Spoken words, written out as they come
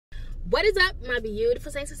What is up, my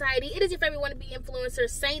beautiful Saint Society? It is your favorite wannabe influencer,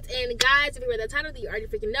 Saint. And guys, if you read the title, you already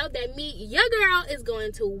freaking know that me, your girl, is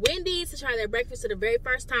going to Wendy's to try their breakfast for the very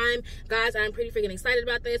first time. Guys, I'm pretty freaking excited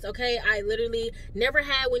about this, okay? I literally never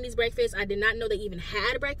had Wendy's breakfast. I did not know they even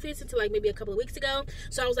had breakfast until like maybe a couple of weeks ago.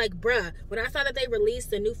 So I was like, bruh, when I saw that they released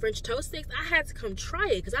the new French toast sticks, I had to come try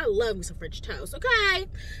it because I love me some French toast, okay?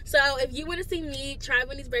 So if you want to see me try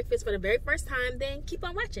Wendy's breakfast for the very first time, then keep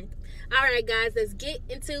on watching. All right, guys, let's get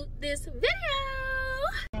into this video.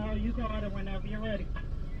 Oh, you can order whenever you're ready.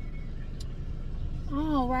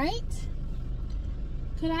 All right.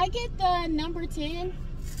 Could I get the number 10?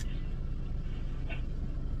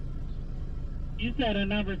 You said a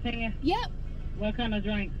number 10? Yep. What kind of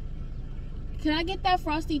drink? Can I get that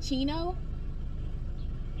Frosty Chino?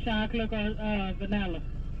 Chocolate or vanilla?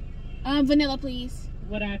 Vanilla, please.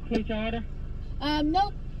 Would I click your order?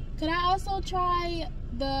 Nope. Could I also try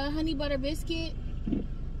the honey butter biscuit?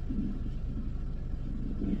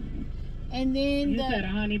 And then you said a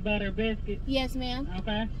honey butter biscuit? Yes, ma'am.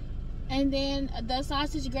 Okay. And then the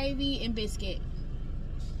sausage gravy and biscuit.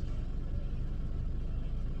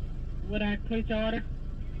 Would I click your order?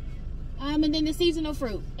 And then the seasonal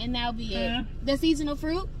fruit, and that'll be it. The seasonal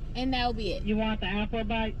fruit, and that'll be it. You want the apple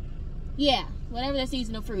bite? Yeah, whatever the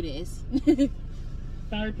seasonal fruit is.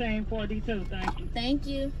 $13.42. Thank you. Thank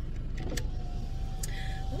you.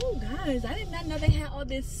 Oh, guys, I did not know they had all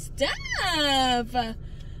this stuff.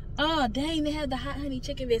 Oh, dang, they have the hot honey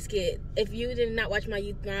chicken biscuit. If you did not watch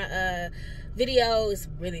my video, it's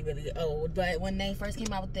really, really old. But when they first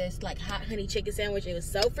came out with this, like, hot honey chicken sandwich, it was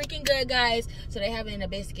so freaking good, guys. So they have it in a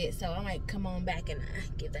biscuit. So I might come on back and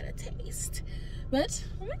give that a taste. But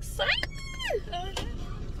I'm excited.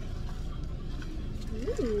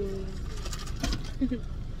 Ooh.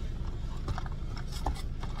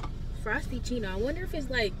 Frosty Chino. I wonder if it's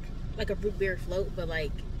like a root beer float, but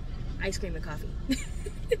like ice cream and coffee.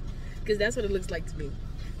 Because that's what it looks like to me.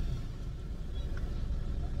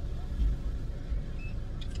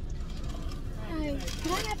 Hi.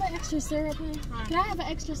 Can I have an extra syrup, honey? Can I have an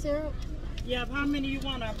extra syrup? Yeah, how many you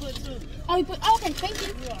want? I put 2. Oh, you put. Oh, okay, thank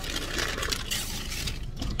you. Yeah.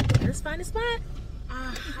 Let's find a spot.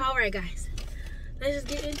 All right, guys. Let's just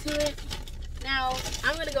get into it. Now,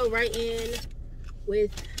 I'm gonna go right in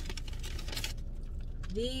with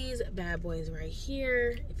these bad boys right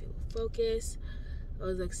here. If it will focus.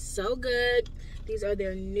 Those look so good. These are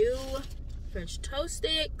their new French toast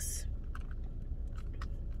sticks.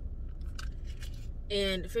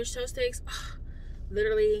 And French toast sticks,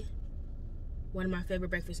 literally one of my favorite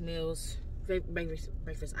breakfast meals,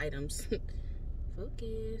 breakfast items.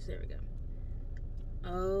 Focus, there we go.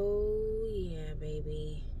 Oh yeah,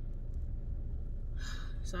 baby.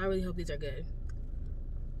 So I really hope these are good.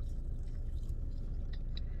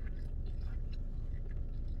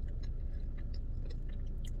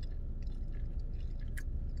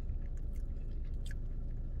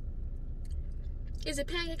 Is it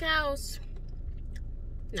Pancake House?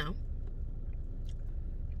 No.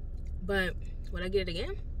 But would I get it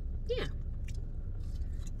again? Yeah.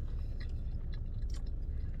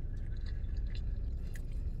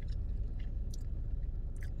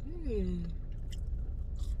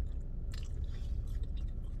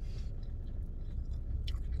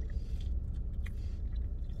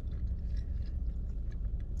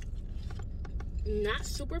 Not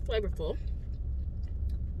super flavorful,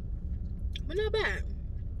 but not bad.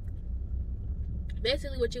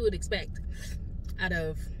 Basically what you would expect out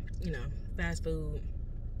of, you know, fast food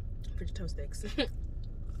French toast sticks. It's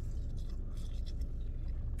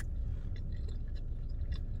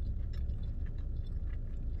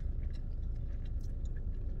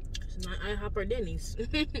not IHOP or Denny's.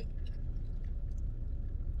 But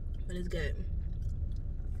it's good.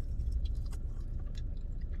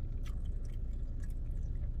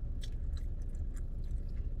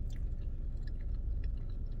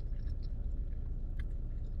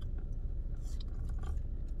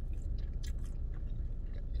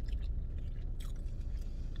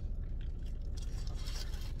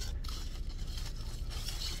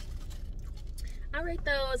 I rate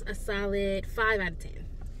those a solid 5 out of 10.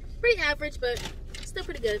 Pretty average, but still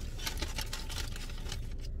pretty good.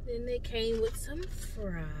 Then they came with some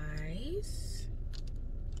fries.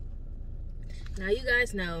 Now you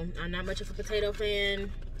guys know I'm not much of a potato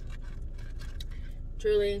fan.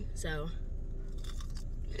 Truly, so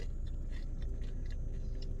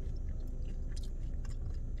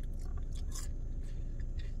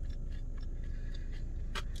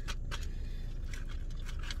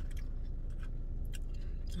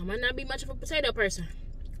I might not be much of a potato person,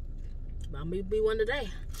 but I'm gonna be one today.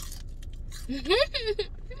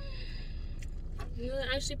 They're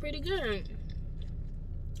actually pretty good.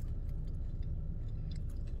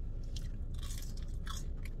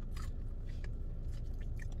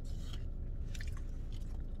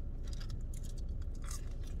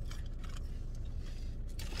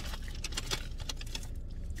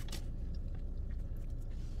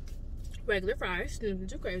 Regular fries, nothing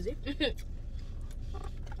too crazy. They're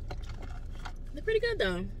pretty good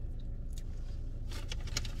though.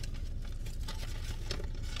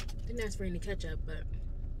 Didn't ask for any ketchup, but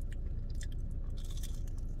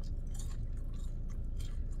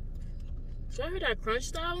so I heard that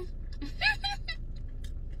crunch though.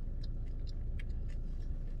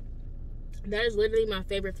 That is literally my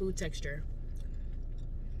favorite food texture.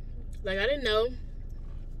 Like, I didn't know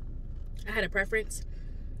I had a preference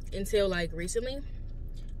until like recently,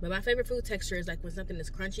 but my favorite food texture is like when something is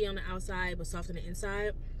crunchy on the outside but soft on the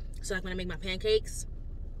inside. So like when I make my pancakes,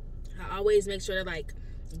 I always make sure they're like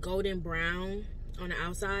golden brown on the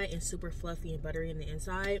outside and super fluffy and buttery on the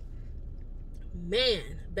inside.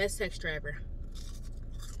 Man, best texture ever.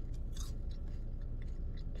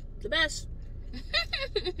 The best.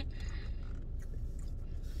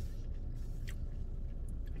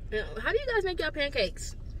 Now, how do you guys make your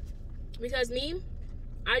pancakes? Because me,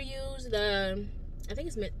 I use the, I think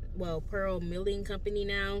it's, well, Pearl Milling Company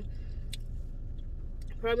now.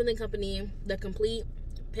 Pearl Milling Company, the complete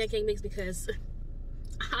pancake mix, because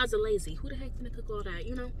I was a lazy. Who the heck gonna cook all that?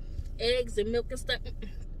 You know, eggs and milk and stuff.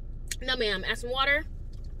 No, ma'am. Add some water,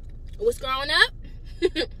 whisk on up,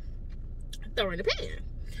 throw her in the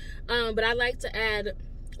pan. But I like to add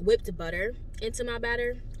whipped butter into my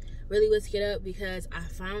batter. Really whisk it up because I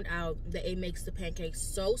found out that it makes the pancakes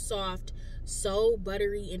so soft, so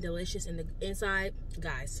buttery and delicious in the inside.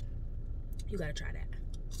 Guys, you gotta try that.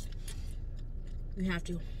 You have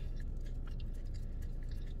to.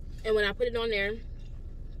 And when I put it on there,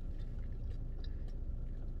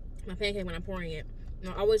 my pancake, when I'm pouring it,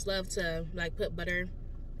 I always love to like put butter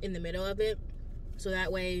in the middle of it, so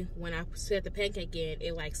that way when I set the pancake in,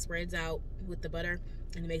 it like spreads out with the butter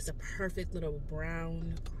and it makes a perfect little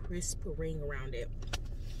brown crisp ring around it.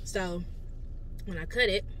 So when I cut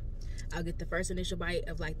it, I'll get the first initial bite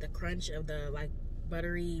of like the crunch of the like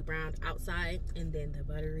buttery brown outside, and then the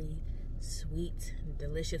buttery sweet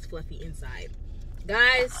delicious fluffy inside.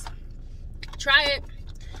 Guys, try it.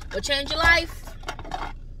 It'll change your life.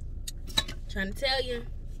 Trying to tell you.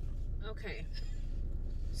 Okay,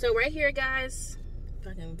 so right here, guys, if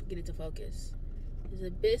I can get it to focus, is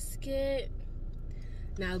a biscuit.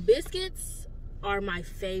 Now, biscuits are my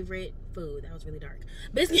favorite food. That was really dark.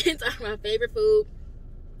 Biscuits are my favorite food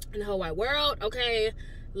in the whole wide world. Okay,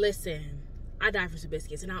 listen, I die for some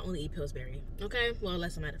biscuits, and I only eat Pillsbury. Okay, well,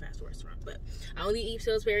 unless I'm at a fast food restaurant, but I only eat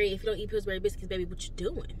Pillsbury. If you don't eat Pillsbury biscuits, baby, what you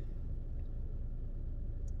doing?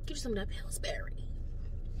 Get you some of that Pillsbury.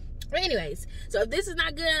 But anyways, so if this is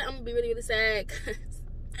not good, I'm gonna be really, really sad because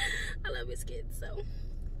I love biscuits. So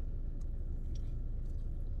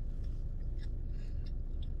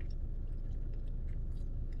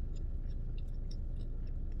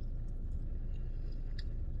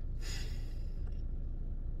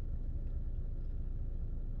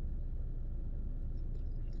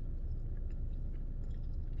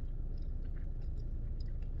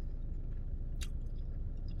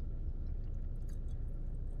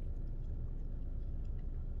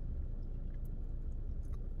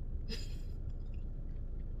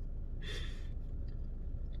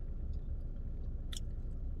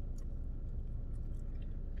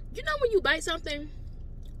you know when you bite something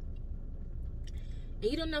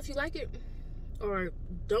and you don't know if you like it or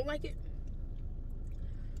don't like it?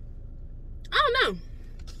 I don't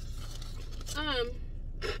know.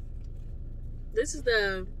 This is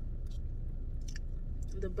the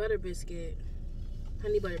butter biscuit,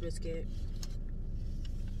 honey butter biscuit.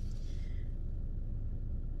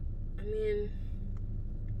 I mean,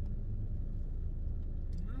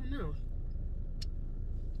 I don't know.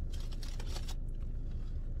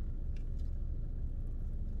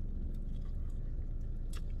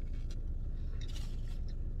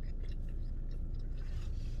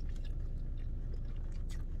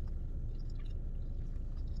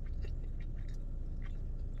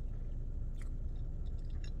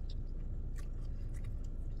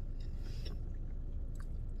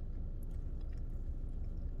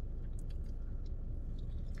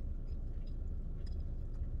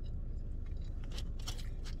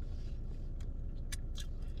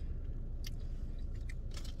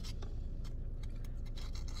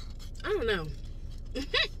 I don't know.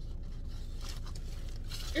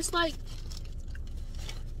 It's like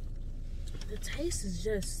the taste is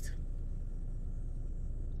just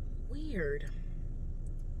weird.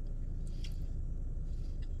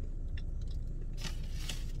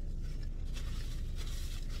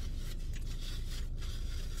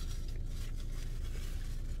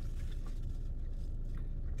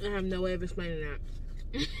 I have no way of explaining that.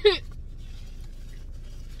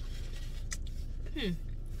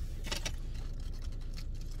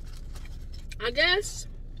 I guess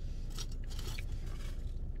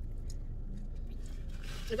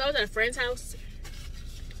if I was at a friend's house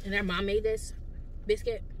and their mom made this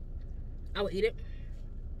biscuit, I would eat it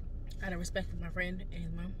out of respect for my friend and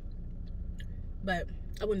his mom. But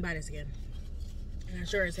I wouldn't buy this again. And I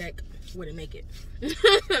sure as heck wouldn't make it.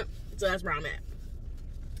 So that's where I'm at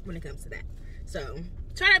when it comes to that. So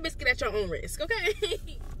try that biscuit at your own risk, okay?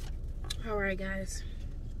 Alright, guys.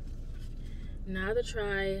 Now to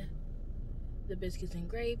try the biscuits and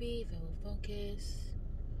gravy. If it will focus.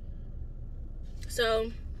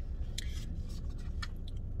 So,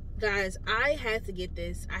 guys, I had to get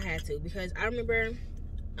this. I had to, because I remember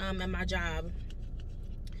at my job,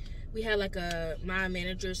 we had like my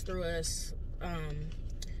managers threw us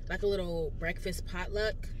like a little breakfast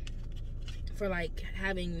potluck for like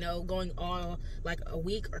going all like a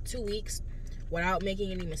week or 2 weeks without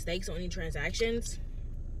making any mistakes on any transactions.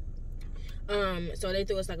 So they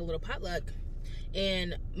threw us like a little potluck,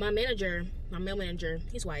 and my male manager,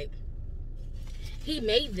 he's white. He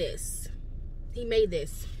made this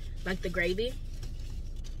like the gravy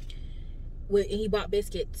and he bought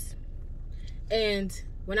biscuits. And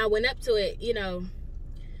when I went up to it, you know,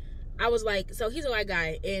 I was like, so he's a white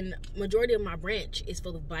guy, and majority of my branch is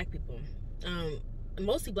full of black people.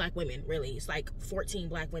 Mostly black women, really. It's like 14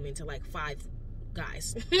 black women to like 5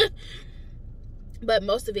 guys. But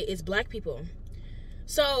most of it is black people.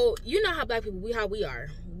 So, you know how black people, how we are.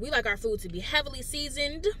 We like our food to be heavily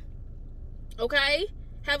seasoned. Okay?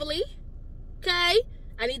 Heavily. Okay?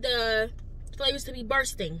 I need the flavors to be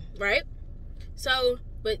bursting, right? So,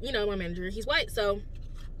 but you know, my manager, he's white, so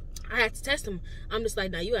I had to test him. I'm just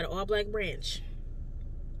like, now you had an all black branch.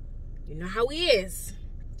 You know how he is.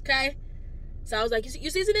 Okay? So I was like, you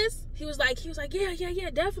season this? He was like, yeah,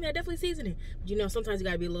 definitely, I definitely season it. But you know, sometimes you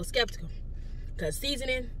gotta be a little skeptical. Cause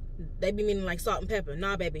seasoning, they be meaning like salt and pepper.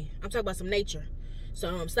 Nah, baby. I'm talking about some nature.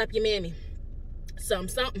 So slap your mammy.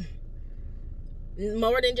 Something.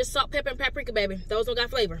 More than just salt, pepper, and paprika, baby. Those don't got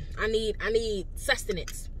flavor. I need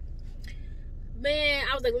sustenance. Man,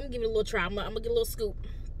 I was like, let me give it a little try. I'm gonna get a little scoop.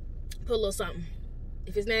 Put a little something.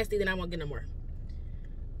 If it's nasty, then I won't get no more.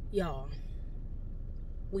 Y'all,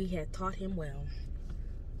 we had taught him well.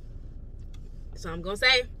 So I'm gonna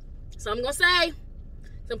say. So I'm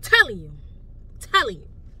telling you.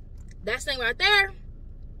 That thing right there,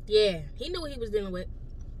 yeah, he knew what he was dealing with.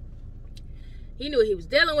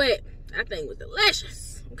 That thing was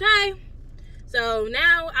delicious. Okay? So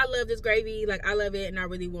now I love this gravy. Like, I love it, and I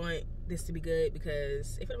really want this to be good,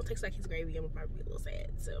 because if it don't taste like his gravy, I'm gonna probably be a little sad.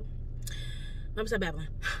 So I'm gonna stop babbling.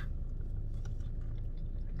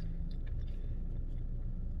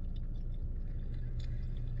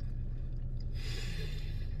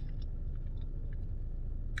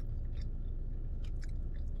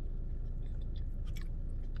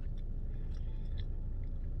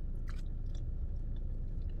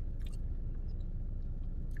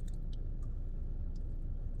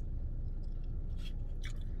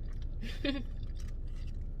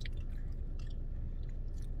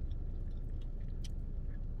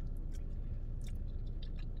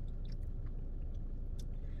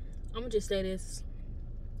 I'm gonna just say this.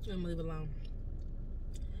 I'm gonna leave it alone.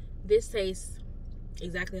 This tastes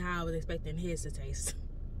exactly how I was expecting his to taste.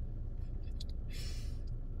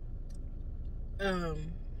 It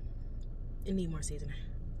need more seasoning.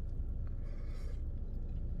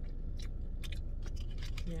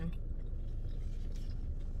 Yeah.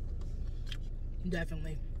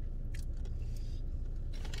 Definitely.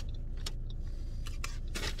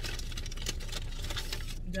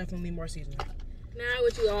 Definitely more seasoning. Now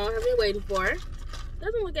what you all have been waiting for.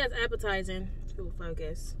 Doesn't look as appetizing. Ooh,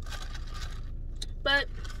 focus. But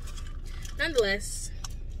nonetheless,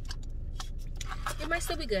 it might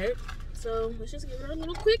still be good. So let's just give it a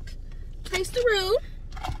little quick taste-a-roo.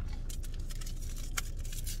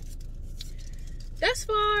 Thus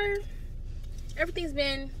far, everything's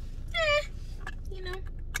been you know.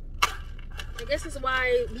 I guess that's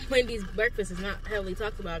why Wendy's breakfast is not heavily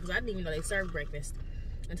talked about, because I didn't even know they served breakfast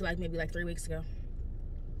until like maybe like 3 weeks ago.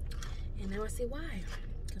 And now I see why.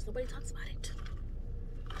 Because nobody talks about it.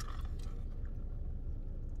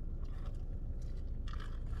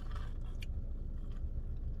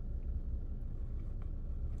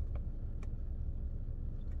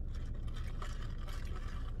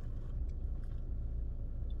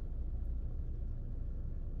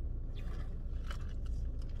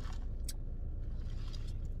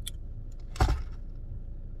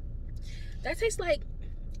 That tastes like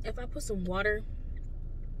if I put some water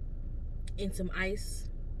and some ice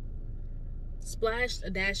splashed a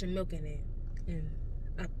dash of milk in it and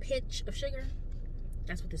a pinch of sugar.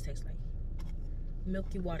 That's what this tastes like.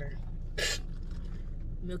 Milky water.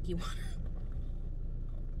 Milky water.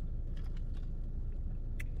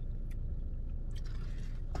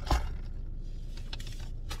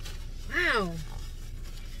 Wow.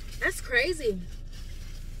 That's crazy.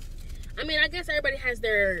 I mean, I guess everybody has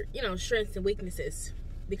their, strengths and weaknesses.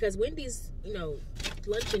 Because Wendy's,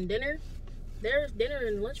 lunch and dinner, their dinner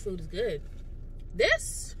and lunch food is good.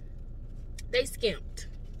 This, they skimped.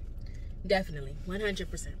 Definitely.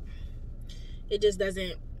 100%. It just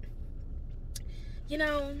doesn't,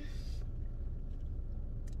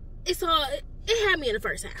 it's all, it had me in the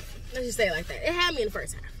first half. Let's just say it like that. It had me in the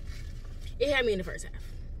first half.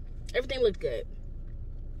 Everything looked good.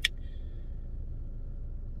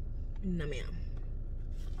 No, ma'am.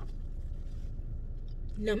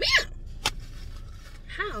 No, ma'am.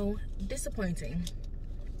 How disappointing.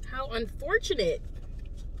 How unfortunate.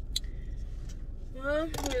 Well,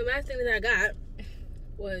 the last thing that I got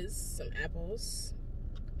was some apples.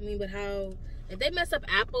 I mean, but if they mess up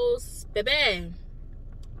apples, baby, I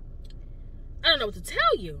don't know what to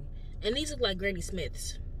tell you. And these look like Granny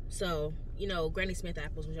Smiths. So, Granny Smith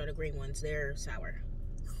apples, which are the green ones, they're sour.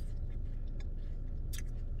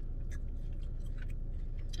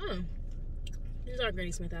 Oh, these are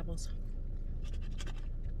Granny Smith apples.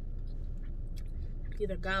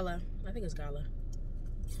 Either Gala. I think it's Gala.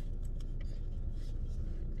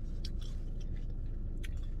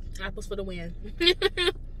 Apples for the win.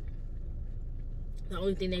 The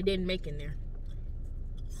only thing they didn't make in there.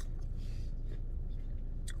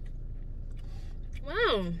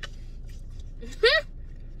 Wow.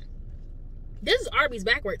 This is Arby's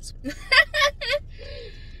backwards. Yeah.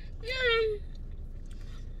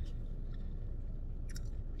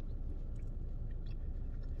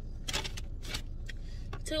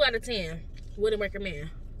 2 out of 10. Wouldn't recommend.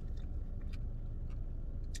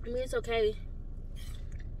 I mean, it's okay.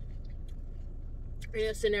 In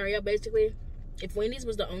a scenario, basically, if Wendy's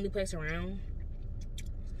was the only place around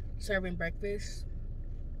serving breakfast,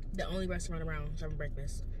 the only restaurant around serving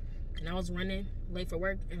breakfast, and I was running late for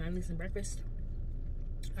work and I need some breakfast,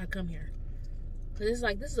 I'd come here. Cause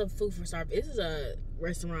this is a food for starvation. This is a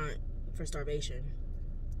restaurant for starvation,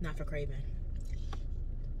 not for craving.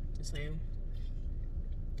 Just saying.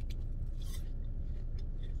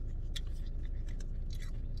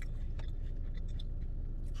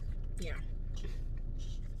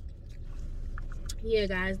 Yeah,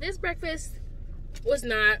 guys, this breakfast was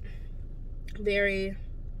not very,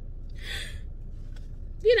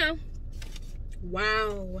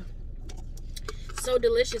 wow, so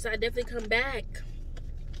delicious. I definitely come back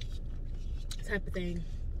type of thing,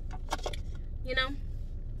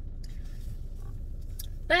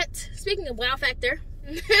 But speaking of wow factor,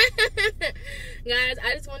 guys,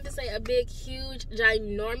 I just wanted to say a big, huge,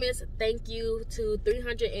 ginormous thank you to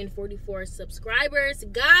 344 subscribers.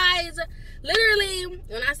 Guys, literally,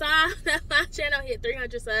 when I saw that my channel hit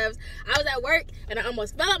 300 subs, I was at work and I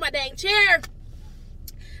almost fell out my dang chair.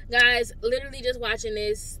 Guys, literally just watching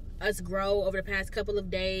us grow over the past couple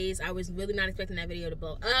of days. I was really not expecting that video to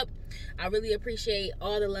blow up. I really appreciate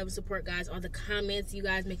all the love and support, guys, all the comments. You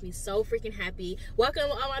guys make me so freaking happy.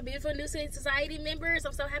 Welcome all my beautiful new society members.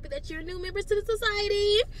 I'm so happy that you're new members to the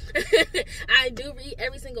society. I do read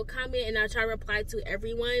every single comment and I try to reply to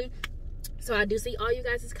everyone. So I do see all you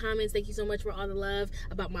guys' comments. Thank you so much for all the love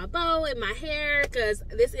about my bow and my hair, because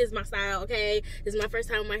this is my style, okay? This is my first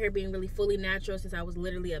time with my hair being really fully natural since I was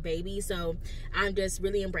literally a baby. So I'm just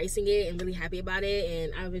really embracing it and really happy about it.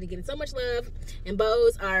 And I've been getting so much love. And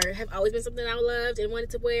bows have always been something I loved and wanted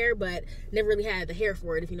to wear, but never really had the hair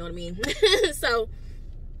for it, if you know what I mean. So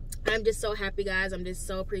I'm just so happy, guys. I'm just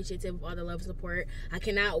so appreciative of all the love and support. I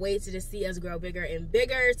cannot wait to just see us grow bigger and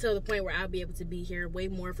bigger to the point where I'll be able to be here way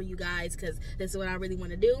more for you guys, because this is what I really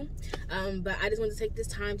want to do. But I just want to take this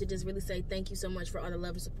time to just really say thank you so much for all the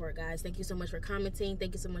love and support, guys. Thank you so much for commenting.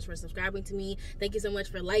 Thank you so much for subscribing to me. Thank you so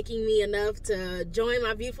much for liking me enough to join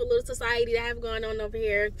my beautiful little society that I have going on over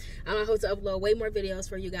here. I hope to upload way more videos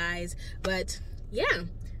for you guys. But yeah,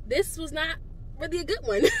 this was not really a good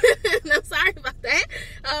one. I'm sorry about that,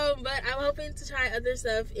 but I'm hoping to try other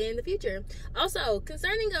stuff in the future. Also,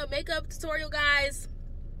 concerning a makeup tutorial, guys,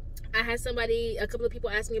 I had a couple of people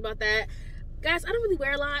ask me about that. guys, I don't really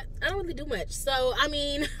wear a lot. I don't really do much. So, I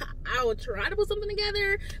mean, I will try to put something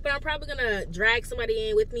together, but I'm probably gonna drag somebody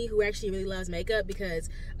in with me who actually really loves makeup, because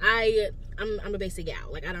I'm a basic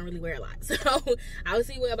gal. Like, I don't really wear a lot. So, I'll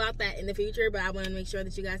see about that in the future, but I want to make sure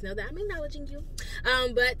that you guys know that I'm acknowledging you.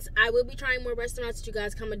 But I will be trying more restaurants that you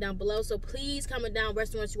guys comment down below. So, please comment down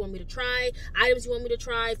restaurants you want me to try, items you want me to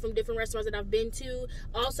try from different restaurants that I've been to.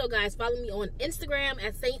 Also, guys, follow me on Instagram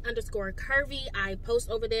at Saint_Curvy. I post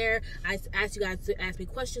over there. I ask you guys to ask me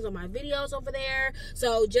questions on my videos over there.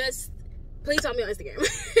 So, just please follow me on Instagram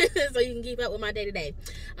so you can keep up with my day-to-day.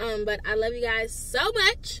 But I love you guys so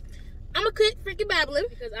much. I'm gonna quit freaking babbling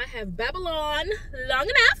because I have babbled on long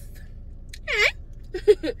enough.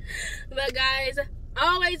 Okay? But guys,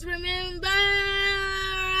 always remember,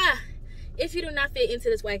 if you do not fit into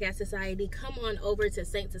this white ass society, come on over to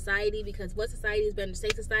Saint Society, because what society is better than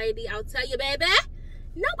Saint Society? I'll tell you, baby.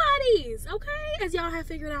 Nobody's, okay? As y'all have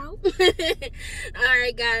figured out.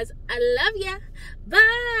 Alright, guys. I love ya.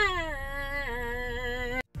 Bye.